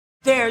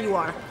There you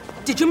are.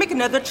 Did you make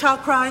another child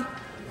cry?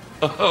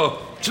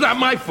 Oh, it's not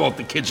my fault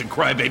the kid's a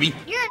crybaby.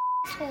 You're an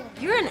asshole.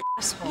 You're an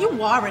asshole.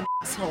 You are an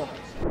asshole.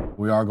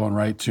 We are going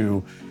right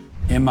to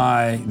Am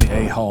I the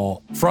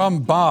A-hole? From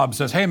Bob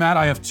says, hey Matt,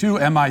 I have two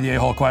Am I the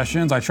A-hole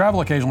questions. I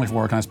travel occasionally for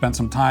work and I spent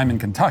some time in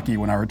Kentucky.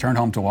 When I returned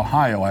home to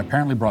Ohio, I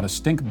apparently brought a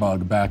stink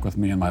bug back with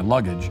me in my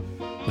luggage.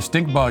 The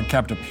stink bug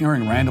kept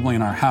appearing randomly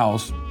in our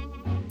house,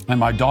 and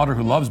my daughter,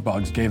 who loves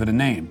bugs, gave it a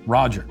name,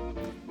 Roger.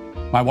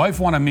 My wife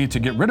wanted me to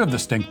get rid of the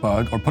stink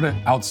bug or put it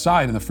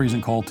outside in the freezing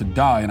cold to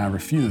die, and I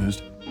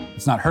refused.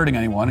 It's not hurting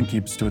anyone and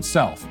keeps to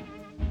itself.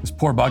 This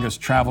poor bug has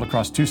traveled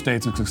across 2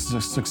 states and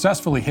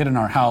successfully hid in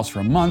our house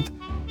for a month,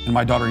 and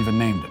my daughter even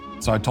named it.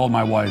 So I told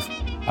my wife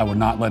I would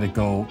not let it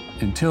go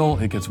until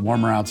it gets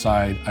warmer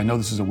outside. I know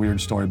this is a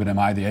weird story, but am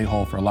I the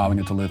a-hole for allowing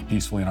it to live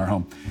peacefully in our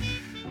home?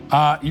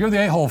 You're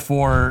the a-hole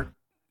for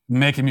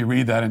making me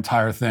read that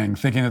entire thing,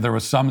 thinking that there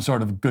was some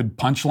sort of good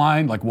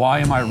punchline. Like, why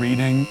am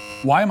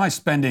I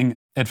spending,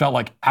 it felt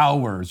like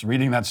hours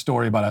reading that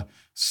story about a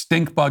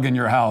stink bug in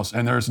your house,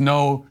 and there's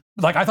no,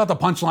 like, I thought the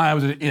punchline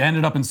was it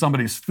ended up in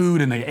somebody's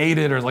food and they ate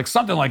it, or like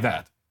something like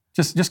that.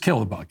 Just kill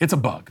the bug. It's a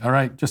bug, all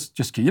right?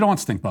 Just kill. You don't want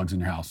stink bugs in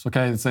your house,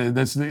 okay? It's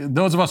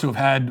those of us who have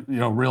had,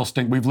 real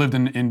stink, we've lived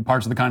in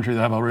parts of the country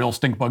that have a real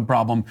stink bug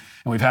problem,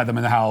 and we've had them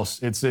in the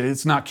house.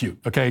 It's not cute,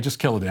 okay? Just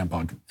kill the damn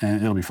bug,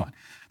 and it'll be fine.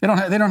 They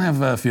don't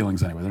have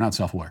feelings anyway. They're not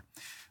self-aware.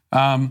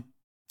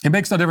 It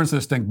makes no difference to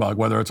the stink bug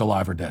whether it's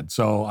alive or dead.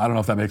 So I don't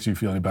know if that makes you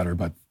feel any better,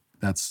 but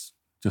that's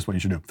just what you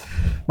should do.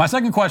 My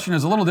second question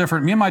is a little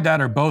different. Me and my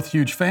dad are both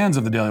huge fans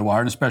of the Daily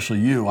Wire, and especially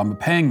you. I'm a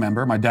paying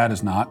member. My dad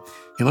is not.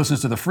 He listens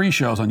to the free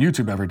shows on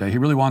YouTube every day. He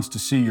really wants to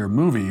see your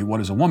movie,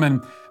 What is a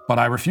Woman? But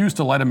I refuse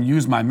to let him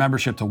use my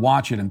membership to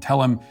watch it and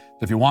tell him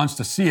that if he wants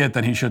to see it,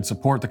 then he should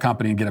support the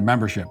company and get a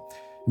membership.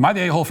 Am I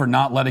the a-hole for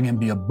not letting him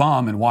be a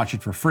bum and watch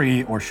it for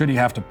free, or should he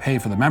have to pay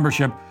for the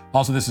membership?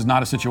 Also, this is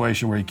not a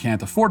situation where he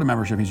can't afford a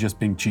membership. He's just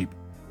being cheap.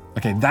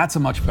 Okay, that's a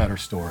much better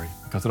story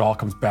because it all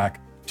comes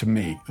back to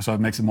me, so it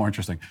makes it more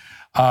interesting.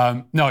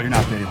 No, you're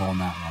not the a-hole in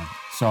that one.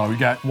 So you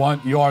got one,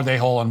 you are the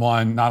a-hole on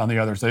one, not on the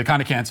other. So they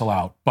kind of cancel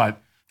out.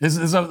 But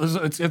it's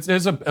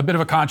a bit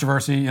of a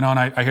controversy, and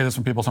I hear this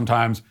from people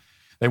sometimes.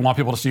 They want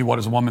people to see What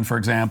is a Woman, for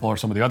example, or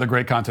some of the other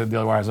great content the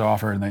Daily Wire has to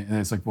offer, and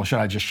it's like, well, should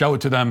I just show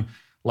it to them,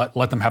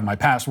 let them have my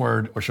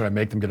password, or should I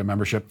make them get a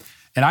membership?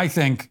 And I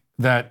think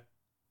that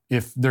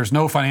if there's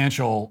no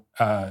financial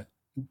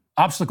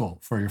obstacle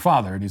for your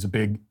father, and he's a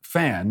big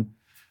fan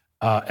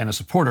and a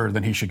supporter,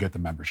 then he should get the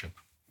membership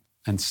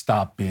and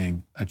stop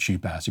being a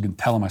cheap ass. You can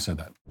tell him I said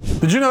that.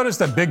 Did you notice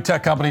that big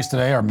tech companies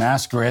today are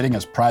masquerading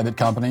as private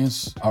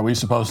companies? Are we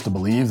supposed to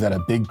believe that a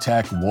big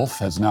tech wolf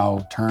has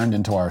now turned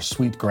into our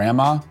sweet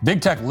grandma?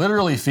 Big tech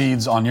literally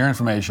feeds on your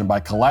information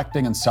by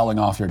collecting and selling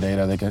off your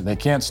data. They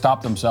can't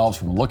stop themselves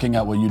from looking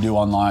at what you do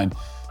online.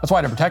 That's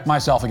why, to protect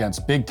myself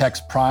against big tech's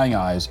prying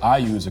eyes, I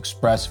use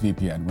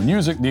ExpressVPN. When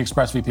using the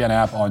ExpressVPN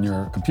app on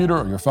your computer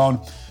or your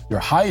phone, you're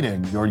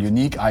hiding your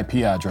unique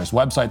IP address.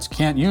 Websites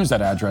can't use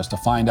that address to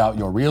find out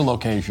your real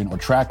location or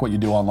track what you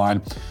do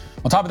online.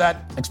 On top of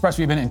that,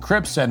 ExpressVPN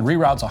encrypts and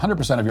reroutes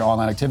 100% of your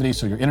online activity,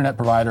 so your internet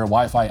provider,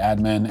 Wi-Fi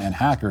admin, and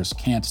hackers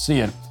can't see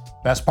it.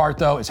 Best part,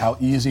 though, is how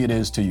easy it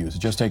is to use. It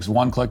just takes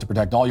one click to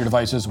protect all your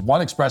devices.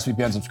 One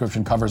ExpressVPN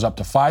subscription covers up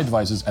to 5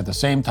 devices at the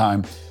same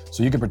time,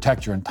 so you can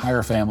protect your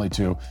entire family,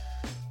 too.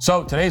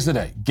 So today's the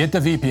day. Get the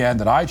VPN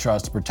that I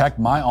trust to protect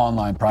my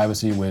online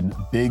privacy when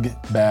big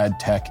bad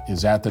tech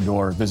is at the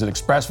door. Visit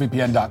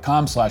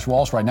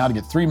expressvpn.com/Walsh right now to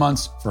get 3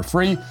 months for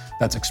free.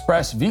 That's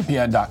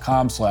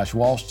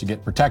expressvpn.com/Walsh to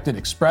get protected.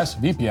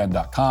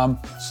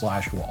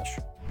 expressvpn.com/Walsh.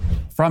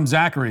 From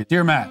Zachary,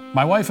 Dear Matt,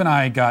 my wife and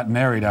I got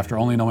married after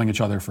only knowing each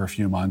other for a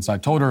few months. I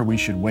told her we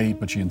should wait,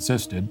 but she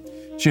insisted.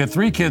 She had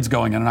 3 kids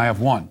going in and I have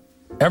 1.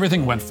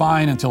 Everything went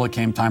fine until it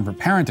came time for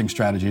parenting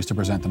strategies to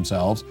present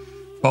themselves.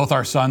 Both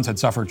our sons had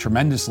suffered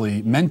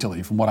tremendously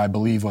mentally from what I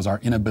believe was our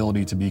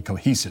inability to be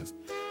cohesive.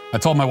 I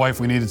told my wife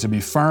we needed to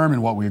be firm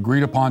in what we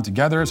agreed upon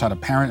together as how to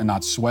parent and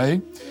not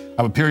sway.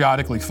 I would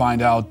periodically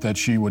find out that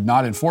she would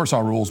not enforce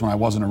our rules when I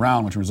wasn't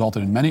around, which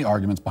resulted in many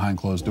arguments behind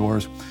closed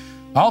doors.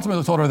 I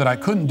ultimately told her that I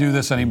couldn't do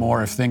this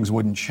anymore if things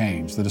wouldn't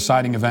change. The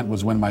deciding event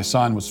was when my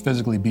son was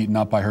physically beaten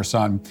up by her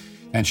son,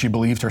 and she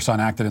believed her son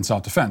acted in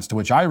self-defense, to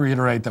which I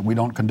reiterate that we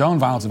don't condone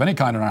violence of any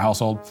kind in our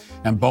household,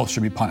 and both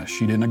should be punished.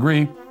 She didn't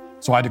agree,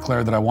 so I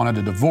declared that I wanted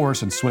a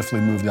divorce and swiftly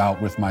moved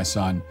out with my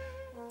son.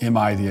 Am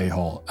I the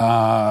a-hole?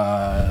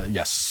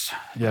 Yes.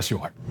 Yes,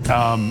 you are.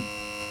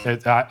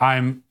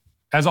 I'm,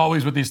 as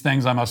always with these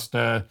things, I must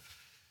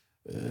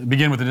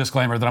begin with a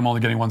disclaimer that I'm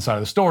only getting one side of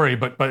the story,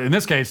 but in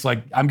this case,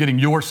 like, I'm getting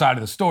your side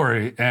of the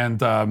story,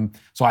 and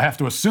so I have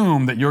to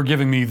assume that you're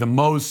giving me the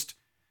most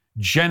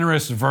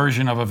generous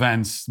version of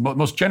events,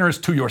 most generous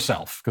to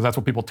yourself, because that's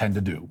what people tend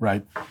to do,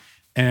 right?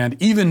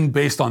 And even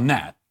based on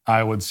that,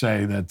 I would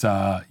say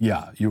that,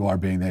 yeah, you are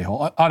being the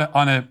a-hole.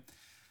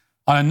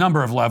 On a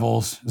number of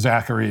levels,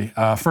 Zachary.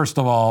 First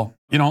of all,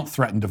 you don't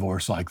threaten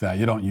divorce like that.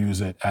 You don't use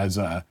it as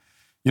a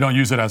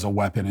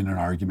weapon in an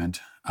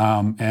argument,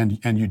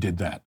 and you did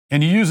that.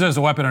 And you use it as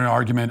a weapon in an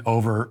argument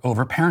over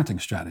parenting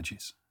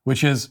strategies,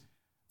 which is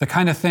the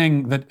kind of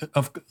thing that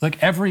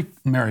like every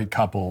married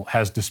couple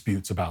has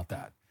disputes about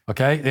that.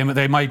 Okay,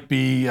 they might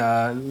be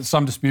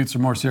some disputes are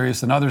more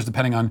serious than others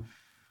depending on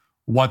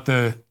what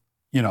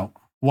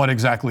what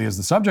exactly is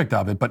the subject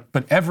of it.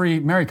 But every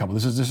married couple,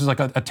 this is like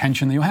a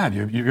tension that you have.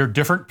 You're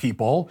different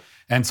people,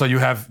 and so you'll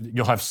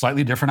have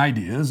slightly different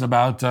ideas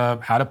about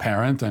how to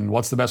parent and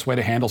what's the best way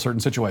to handle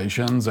certain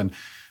situations, and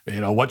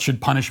what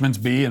should punishments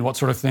be and what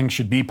sort of things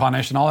should be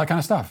punished and all that kind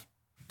of stuff.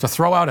 To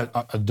throw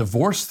out a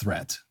divorce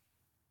threat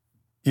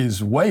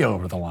is way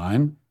over the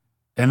line.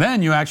 And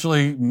then you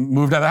actually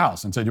moved out of the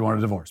house and said you wanted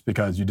a divorce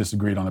because you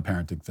disagreed on a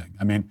parenting thing.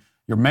 I mean,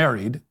 you're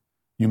married.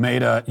 You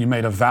made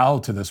a vow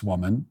to this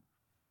woman.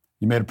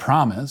 You made a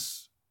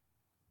promise.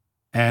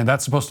 And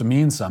that's supposed to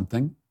mean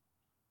something.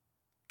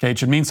 Okay, it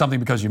should mean something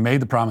because you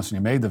made the promise and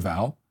you made the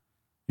vow.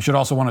 You should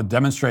also want to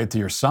demonstrate to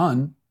your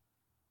son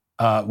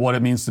what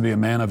it means to be a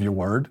man of your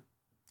word.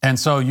 And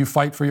so you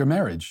fight for your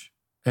marriage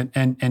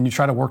and you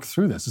try to work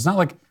through this. It's not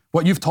like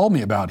what you've told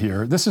me about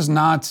here. This is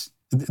not...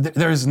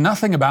 There's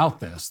nothing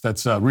about this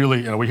that's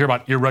really, we hear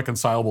about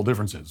irreconcilable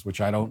differences,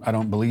 which I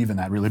don't believe in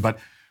that really, but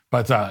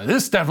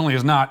this definitely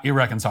is not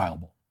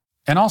irreconcilable.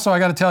 And also, I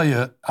got to tell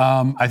you,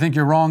 I think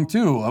you're wrong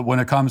too when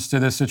it comes to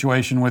this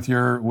situation with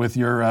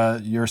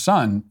your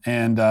son.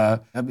 And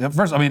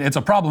first, I mean, it's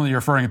a problem that you're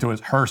referring to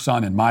as her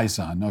son and my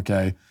son.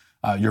 Okay,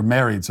 you're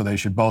married, so they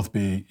should both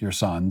be your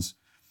sons.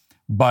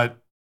 But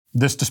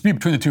this dispute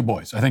between the two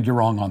boys, I think you're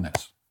wrong on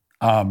this.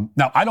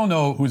 Now, I don't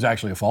know who's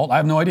actually at fault. I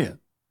have no idea.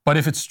 But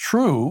if it's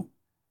true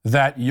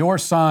that your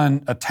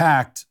son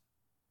attacked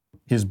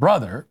his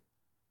brother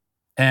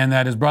and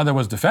that his brother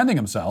was defending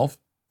himself,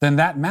 then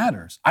that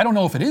matters. I don't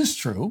know if it is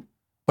true,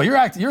 but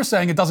you're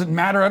saying it doesn't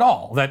matter at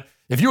all, that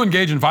if you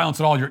engage in violence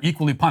at all, you're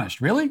equally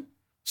punished. Really?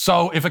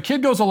 So if a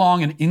kid goes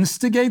along and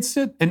instigates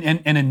it and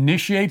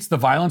initiates the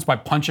violence by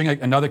punching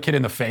another kid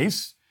in the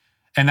face,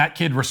 and that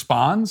kid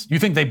responds, you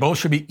think they both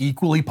should be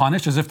equally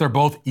punished as if they're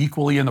both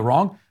equally in the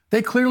wrong?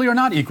 They clearly are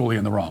not equally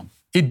in the wrong.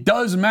 It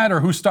does matter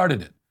who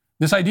started it.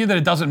 This idea that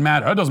it doesn't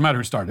matter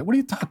who started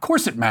it. Of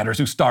course it matters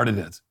who started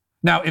it.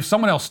 Now, if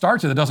someone else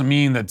starts it, it doesn't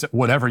mean that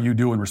whatever you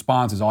do in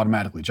response is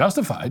automatically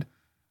justified,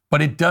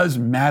 but it does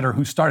matter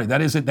who started. That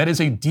is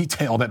a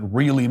detail that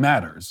really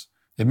matters.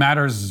 It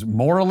matters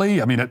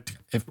morally. I mean,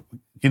 if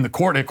in a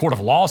court of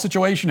law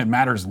situation, it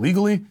matters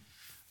legally,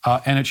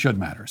 and it should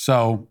matter.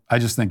 So I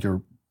just think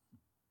you're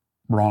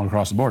wrong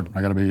across the board.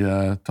 I got to be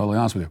totally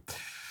honest with you.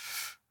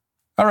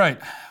 All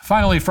right.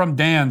 Finally, from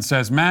Dan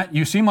says, Matt,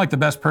 you seem like the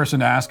best person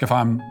to ask if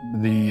I'm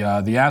the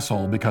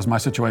asshole because my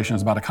situation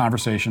is about a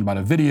conversation about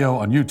a video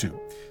on YouTube.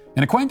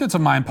 An acquaintance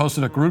of mine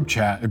posted a group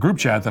chat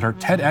that her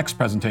TEDx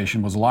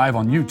presentation was live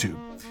on YouTube.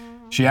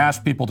 She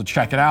asked people to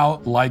check it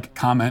out, like,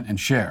 comment, and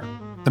share.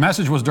 The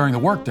message was during the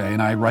workday,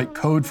 and I write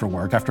code for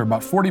work. After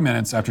about 40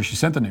 minutes after she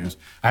sent the news,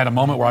 I had a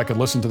moment where I could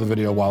listen to the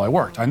video while I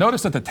worked. I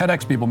noticed that the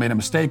TEDx people made a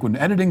mistake when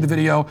editing the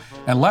video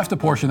and left a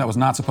portion that was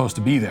not supposed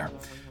to be there.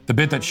 The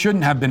bit that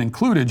shouldn't have been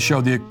included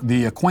showed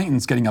the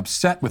acquaintance getting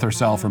upset with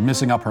herself for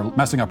messing up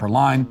her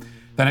line.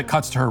 Then it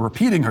cuts to her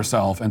repeating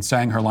herself and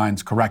saying her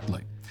lines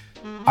correctly.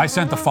 I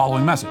sent the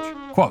following message,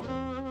 quote,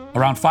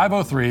 around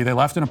 5:03, they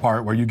left in a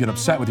part where you get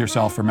upset with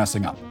yourself for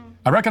messing up.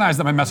 I recognize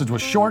that my message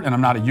was short and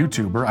I'm not a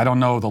YouTuber. I don't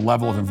know the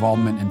level of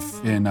involvement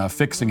in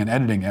fixing an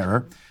editing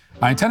error.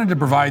 I intended to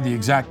provide the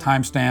exact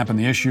timestamp and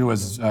the issue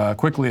as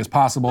quickly as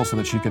possible so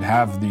that she could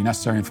have the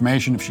necessary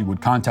information if she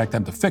would contact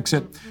them to fix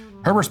it.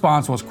 Her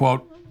response was,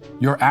 quote,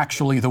 you're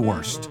actually the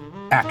worst.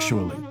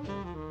 Actually.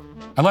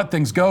 I let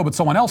things go, but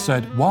someone else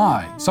said,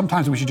 why?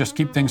 Sometimes we should just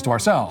keep things to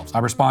ourselves. I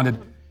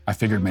responded, I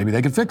figured maybe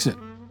they could fix it.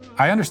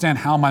 I understand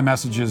how my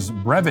message's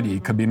brevity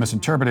could be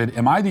misinterpreted.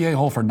 Am I the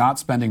a-hole for not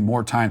spending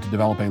more time to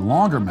develop a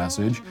longer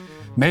message?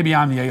 Maybe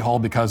I'm the a-hole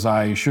because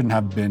I shouldn't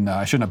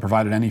have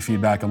provided any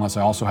feedback unless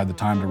I also had the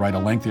time to write a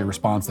lengthier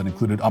response that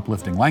included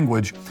uplifting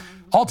language.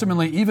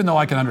 Ultimately, even though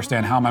I can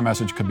understand how my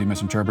message could be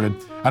misinterpreted,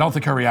 I don't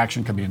think her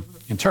reaction could be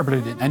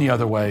interpreted in any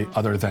other way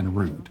other than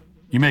rude.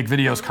 You make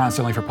videos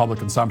constantly for public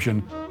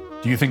consumption.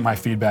 Do you think my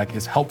feedback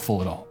is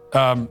helpful at all?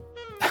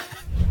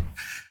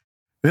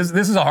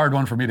 This is a hard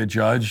one for me to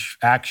judge,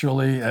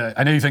 actually.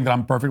 I know you think that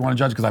I'm a perfect one to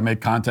judge because I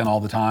make content all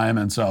the time,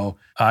 and so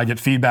I get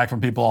feedback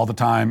from people all the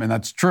time, and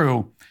that's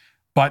true.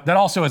 But that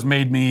also has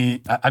made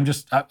me,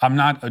 I'm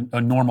not a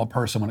normal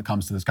person when it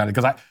comes to this kind of,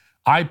 because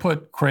I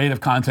put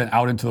creative content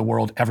out into the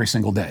world every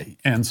single day.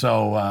 And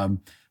so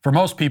for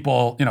most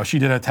people, she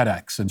did a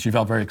TEDx and she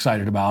felt very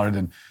excited about it.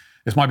 And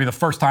this might be the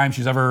first time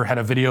she's ever had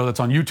a video that's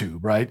on YouTube,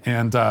 right?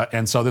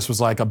 And so this was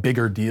like a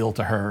bigger deal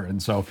to her.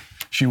 And so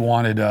she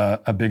wanted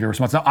a bigger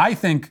response. Now, I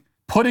think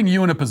putting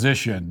you in a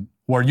position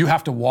where you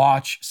have to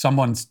watch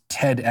someone's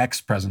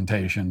TEDx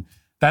presentation,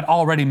 that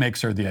already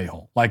makes her the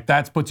a-hole. Like,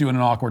 that puts you in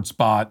an awkward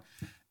spot.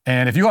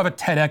 And if you have a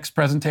TEDx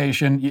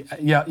presentation,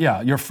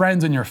 yeah, your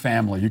friends and your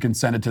family, you can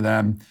send it to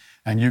them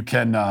and you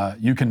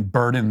can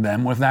burden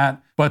them with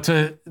that. But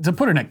to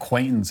put an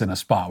acquaintance in a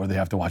spot where they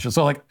have to watch it.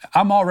 So like,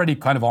 I'm already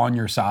kind of on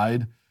your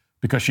side,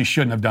 because she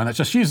shouldn't have done it.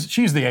 So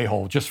she's the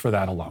a-hole just for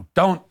that alone.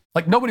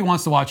 Nobody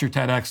wants to watch your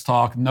TEDx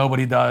talk.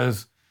 Nobody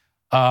does.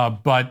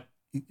 But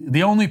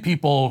the only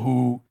people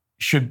who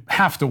should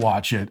have to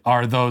watch it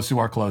are those who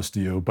are close to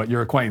you. But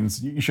your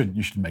acquaintance, you should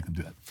make them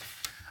do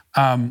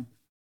that.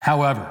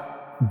 However,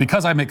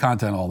 because I make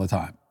content all the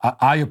time,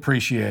 I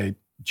appreciate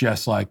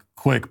just like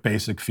quick,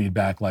 basic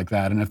feedback like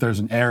that. And if there's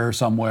an error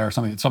somewhere,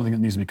 something that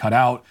needs to be cut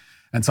out,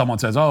 and someone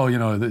says, "Oh,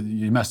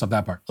 you messed up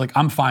that part," like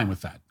I'm fine with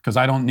that because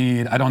I don't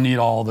need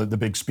all the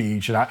big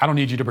speech, and I don't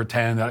need you to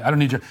pretend. I don't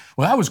need you.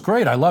 Well, that was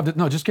great. I loved it.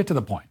 No, just get to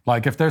the point.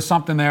 Like if there's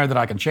something there that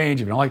I can change,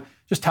 if you don't like,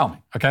 just tell me.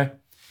 Okay,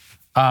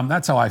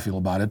 that's how I feel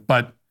about it.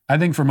 But I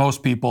think for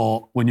most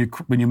people, when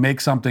you make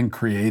something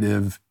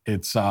creative,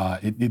 it's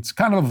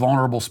kind of a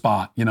vulnerable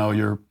spot.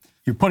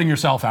 You're putting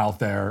yourself out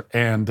there,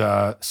 and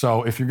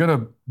so if you're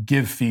gonna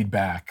give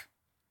feedback,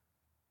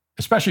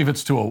 especially if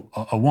it's to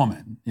a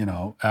woman,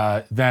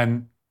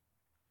 then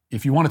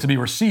if you want it to be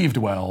received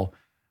well,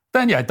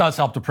 then yeah, it does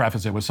help to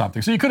preface it with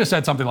something. So you could have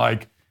said something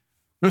like,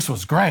 "This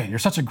was great. You're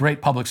such a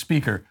great public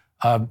speaker.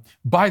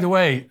 By the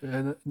way,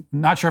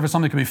 not sure if it's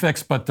something that can be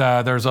fixed, but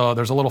there's a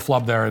little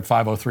flub there at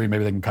 503.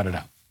 Maybe they can cut it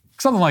out."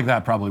 Something like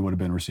that probably would have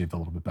been received a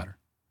little bit better.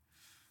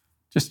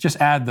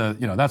 Just add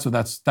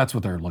that's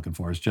what they're looking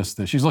for. Is just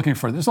that she's looking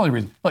for. This is the only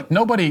reason. Like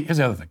here's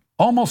the other thing.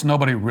 Almost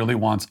nobody really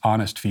wants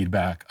honest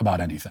feedback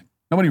about anything.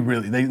 Nobody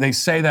really. They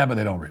say that, but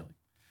they don't really.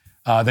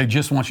 They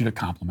just want you to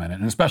compliment it,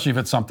 and especially if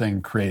it's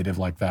something creative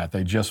like that,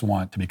 they just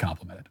want to be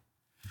complimented.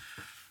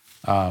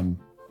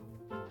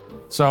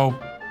 So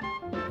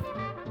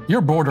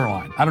you're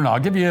borderline. I don't know. I'll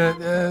give you.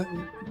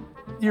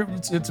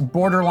 It's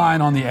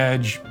borderline on the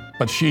edge,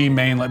 but she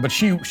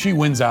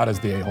wins out as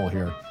the a-hole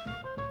here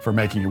for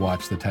making you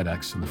watch the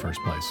TEDx in the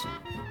first place.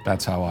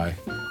 That's how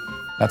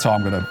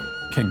I'm gonna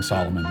King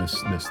Solomon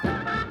this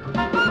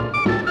thing.